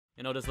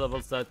You know, there's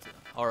levels that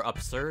are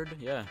absurd,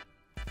 yeah.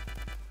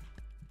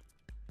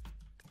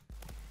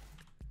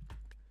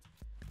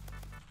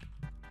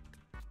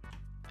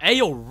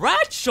 Ayo,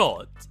 rat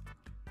shot!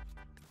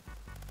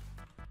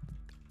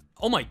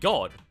 Oh my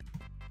god.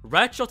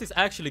 Rat shot is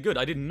actually good.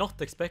 I did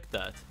not expect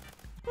that.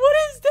 What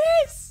is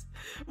this?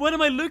 What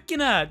am I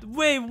looking at?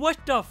 Wait,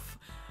 what the f...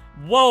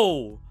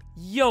 Whoa.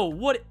 Yo,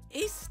 what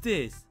is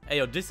this?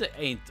 Ayo, this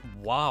ain't...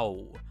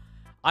 Wow.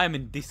 I am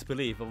in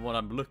disbelief of what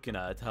I'm looking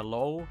at.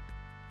 Hello?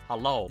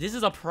 Hello. This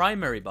is a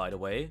primary, by the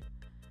way.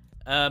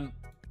 I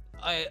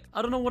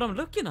don't know what I'm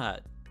looking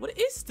at. What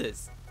is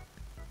this?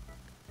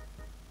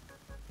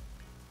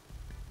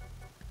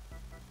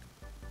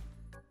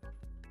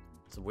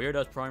 It's a weird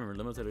ass primary,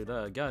 let me tell you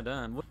that. God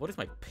damn. What is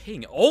my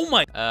ping? Oh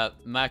my...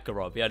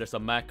 Makarov. Yeah, there's a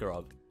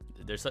Makarov.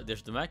 There's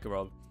the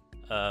Makarov.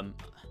 And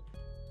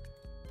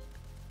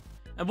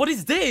what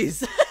is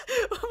this?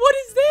 What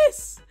is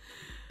this?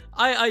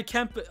 I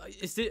can't...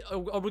 Is it...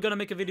 Are we gonna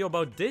make a video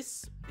about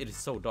this? It is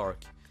so dark.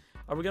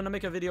 Are we gonna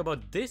make a video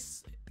about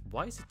this?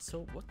 Why is it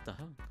so... What the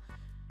hell?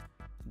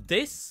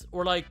 This?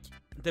 Or like...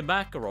 The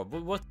Makarov?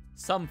 What?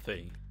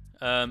 Something.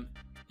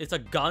 It's a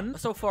gun.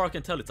 So far I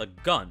can tell it's a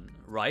gun,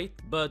 right?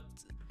 But...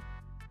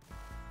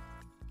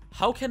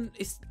 How can...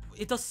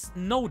 It does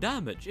no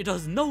damage. It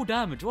does no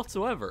damage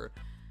whatsoever.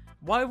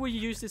 Why would you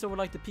use this over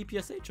like the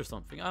PPSH or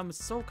something? I'm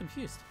so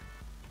confused.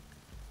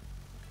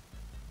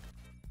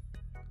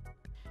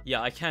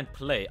 Yeah, I can't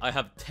play. I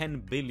have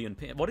 10 billion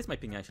ping. What is my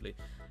ping actually?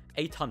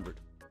 800.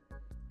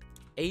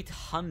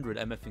 800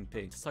 MFing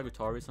ping.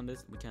 Sagittarius on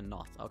this? We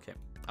cannot. Okay.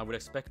 I would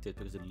expect it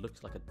because it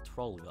looks like a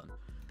troll gun.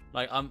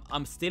 Like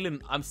I'm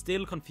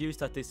still confused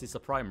that this is a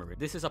primary.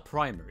 This is a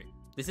primary.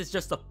 This is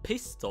just a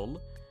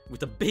pistol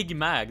with a big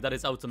mag that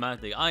is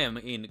automatic. I am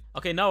in.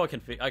 Okay, now I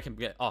can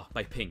get. Oh,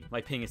 my ping. My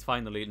ping is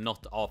finally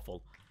not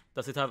awful.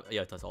 Does it have?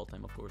 Yeah, it has all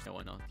time, of course. Yeah,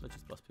 why not? Let's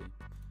just plus ping.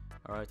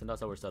 All right, and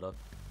that's how we're set up.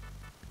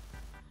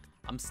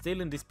 I'm still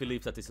in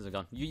disbelief that this is a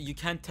gun. You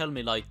can't tell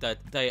me like that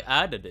they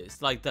added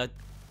this, like that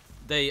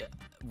they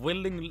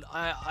willingly.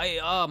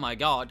 Oh my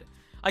god.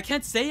 I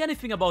can't say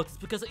anything about this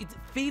because it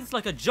feels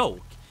like a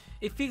joke.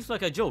 It feels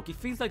like a joke. It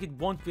feels like it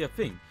won't be a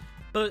thing.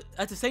 But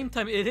at the same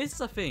time, it is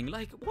a thing.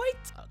 Like, what?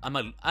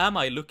 Am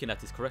I looking at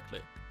this correctly?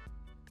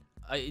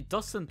 It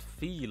doesn't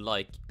feel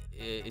like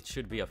it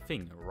should be a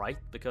thing, right?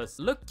 Because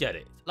look at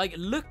it. Like,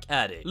 look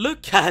at it.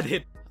 Look at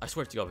it. I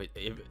swear to God,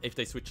 if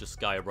they switch to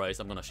𝙬𝙬𝙧,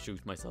 I'm gonna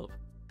shoot myself.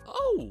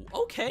 Oh,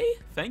 okay.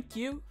 Thank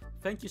you.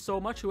 Thank you so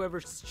much,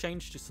 whoever's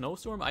changed to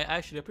Snowstorm. I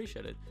actually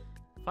appreciate it.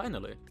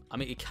 Finally. I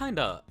mean, it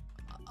kinda...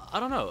 I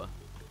don't know.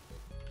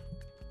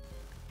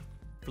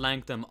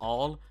 Flank them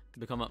all.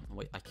 Become a...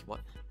 Wait, what?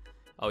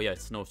 Oh yeah,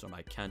 it's Snowstorm.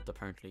 I can't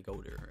apparently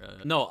go there.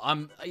 No,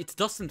 it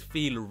doesn't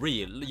feel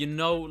real. You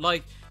know,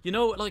 like,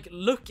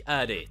 look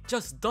at it.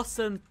 It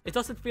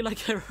doesn't feel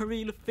like a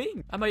real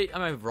thing. Am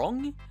I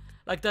wrong?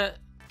 Like that...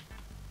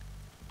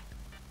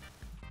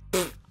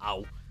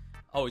 Ow.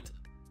 Oh,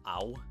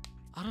 ow.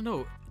 I don't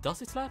know.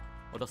 Does it slap?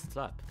 Or does it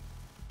slap?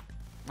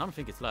 I don't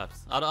think it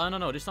slaps. I don't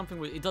know. There's something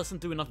with it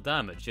doesn't do enough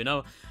damage, you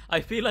know?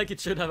 I feel like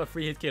it should have a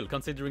 3-hit kill,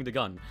 considering the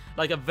gun.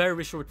 Like a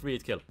very short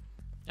 3-hit kill.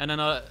 And then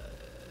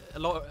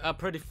a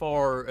pretty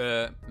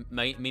far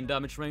min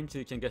damage range, so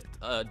you can get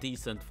a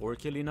decent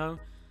 4-kill, you know?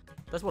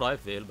 That's what I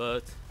feel,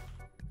 but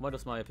why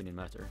does my opinion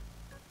matter?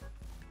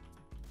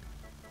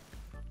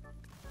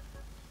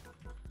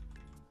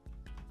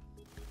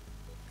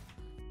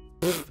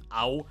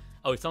 Ow.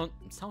 Oh, it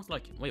sounds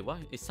like... Wait, what?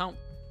 It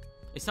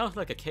sounds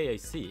like a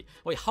KAC.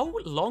 Wait, how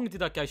long did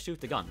that guy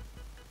shoot the gun?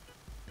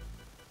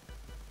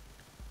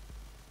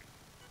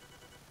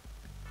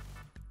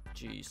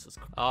 Jesus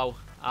Christ. Ow.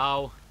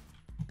 Ow.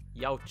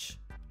 Youch.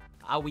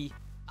 Owie.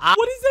 Ow.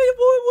 What is that?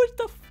 What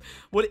the f...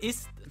 What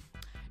is...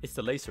 It's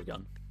the laser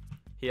gun.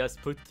 He has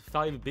put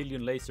 5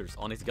 billion lasers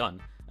on his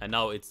gun. And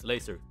now it's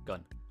laser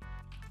gun.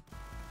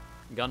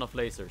 Gun of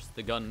lasers.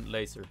 The gun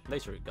laser.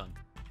 Laser gun.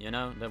 You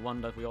know, the one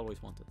that we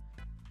always wanted.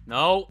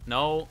 No,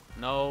 no,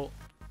 no.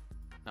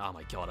 Oh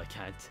my god,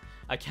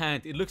 I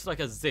can't. It looks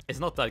like a zip. It's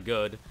not that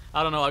good.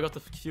 I don't know, I got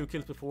a few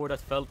kills before that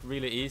felt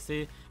really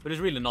easy, but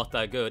it's really not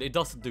that good. It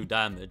doesn't do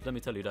damage, let me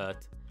tell you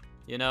that.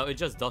 You know, it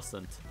just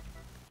doesn't.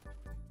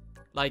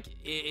 Like,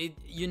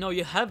 you know,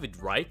 you have it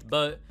right,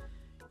 but...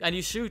 And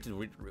you shoot it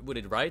with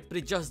it right, but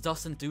it just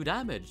doesn't do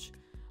damage.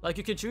 Like,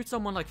 you can shoot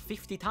someone like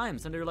 50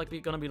 times, and they're like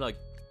gonna be like...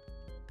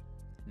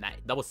 Nah,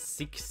 that was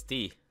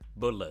 60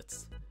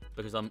 bullets.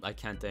 Because I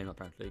can't aim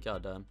apparently,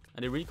 goddamn.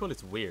 And the recoil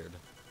is weird.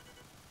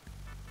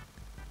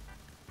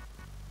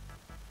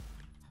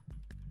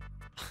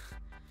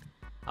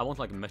 I want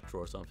like a metro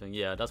or something.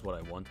 Yeah, that's what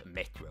I want. A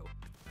metro.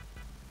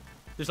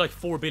 There's like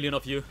 4 billion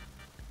of you.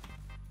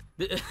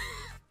 There's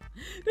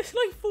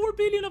like 4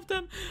 billion of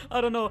them. I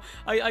don't know.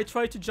 I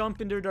tried to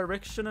jump in their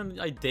direction and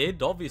I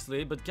did,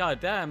 obviously. But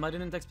goddamn, I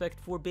didn't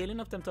expect 4 billion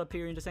of them to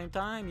appear in the same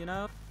time, you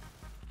know?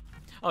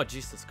 Oh,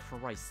 Jesus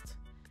Christ.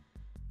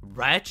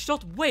 Rat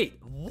shot? Wait,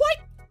 what?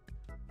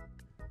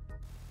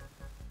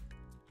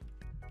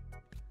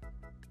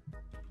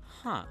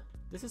 Huh.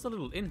 This is a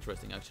little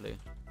interesting, actually.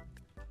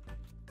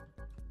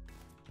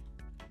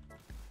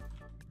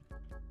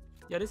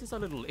 Yeah, this is a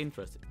little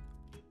interesting.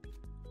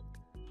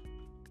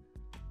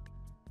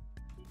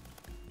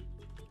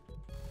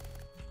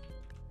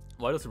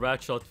 Why does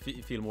Rat Shot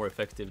feel more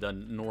effective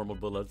than normal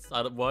bullets?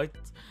 What?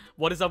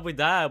 What is up with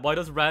that? Why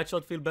does Rat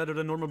Shot feel better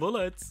than normal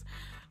bullets?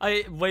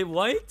 Wait,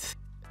 what?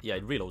 Yeah,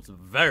 it reloads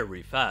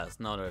very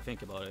fast now that I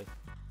think about it.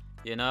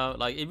 You know,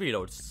 like it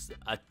reloads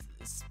at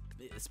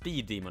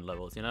speed demon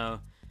levels, you know?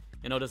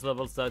 You know those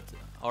levels that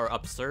are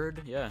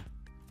absurd? Yeah.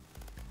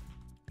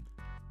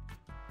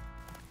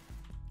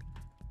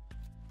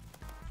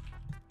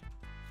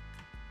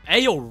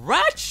 Hey, yo,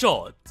 Rat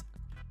Shot!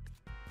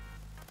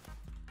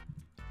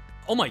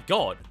 Oh my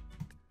god.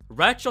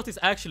 Rat Shot is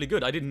actually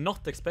good. I did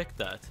not expect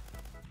that.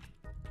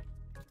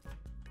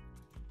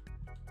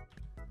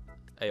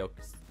 Hey, yo.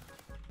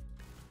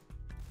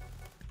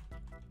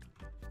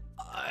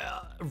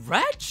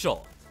 Rat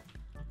Shot!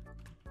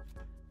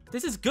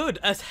 This is good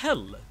as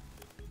hell.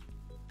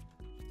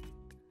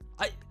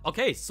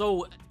 Okay,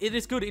 so it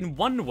is good in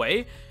one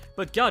way,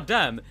 but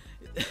goddamn,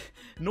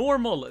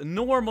 normal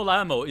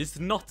ammo is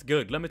not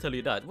good. Let me tell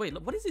you that.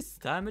 Wait, what is this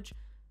damage?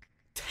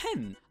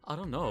 10. I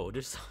don't know.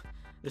 There's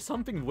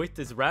something with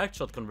this Rat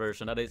Shot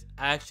conversion that is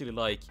actually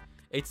like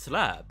it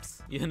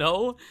slaps. You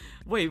know?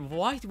 Wait,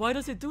 why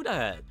does it do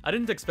that? I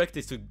didn't expect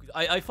this to.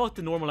 I thought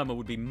the normal ammo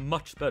would be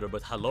much better,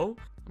 but hello?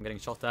 I'm getting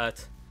shot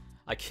at.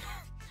 I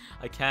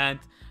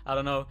can't. I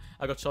don't know.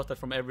 I got shot at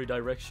from every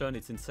direction.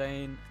 It's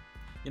insane.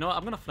 You know what?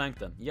 I'm gonna flank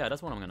them. Yeah,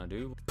 that's what I'm gonna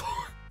do.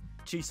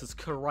 Jesus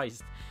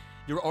Christ.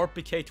 Your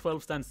RPK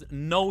 12 stands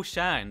no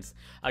chance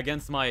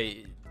against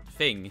my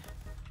thing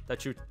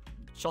that you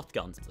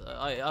shotguns.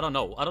 I don't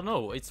know. I don't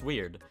know. It's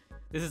weird.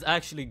 This is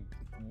actually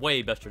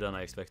way better than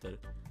I expected.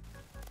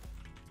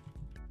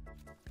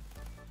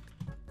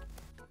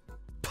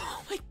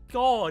 Oh my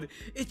god.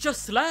 It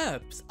just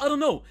slaps. I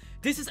don't know.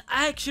 This is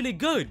actually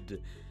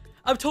good.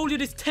 I've told you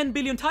this 10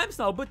 billion times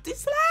now, but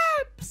this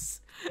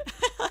slaps.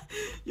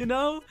 You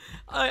know?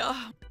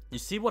 You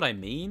see what I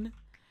mean?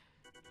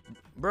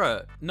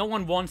 Bruh, no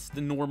one wants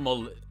the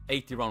normal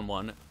 80 round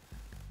one.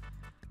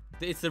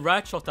 It's the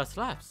Rat Shot that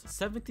slaps.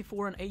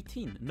 74 and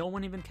 18. No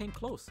one even came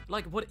close.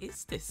 Like, what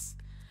is this?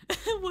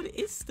 What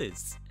is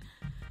this?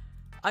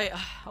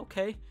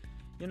 Okay.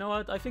 You know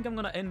what? I think I'm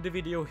gonna end the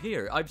video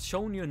here. I've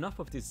shown you enough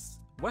of this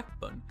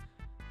weapon.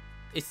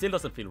 It still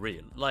doesn't feel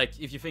real. Like,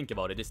 if you think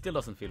about it, it still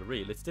doesn't feel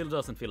real. It still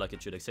doesn't feel like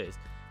it should exist.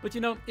 But you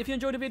know, if you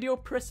enjoyed the video,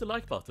 press the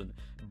like button.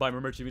 Buy my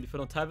merch even if you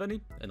don't have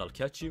any. And I'll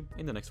catch you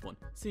in the next one.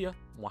 See ya.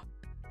 Mwah.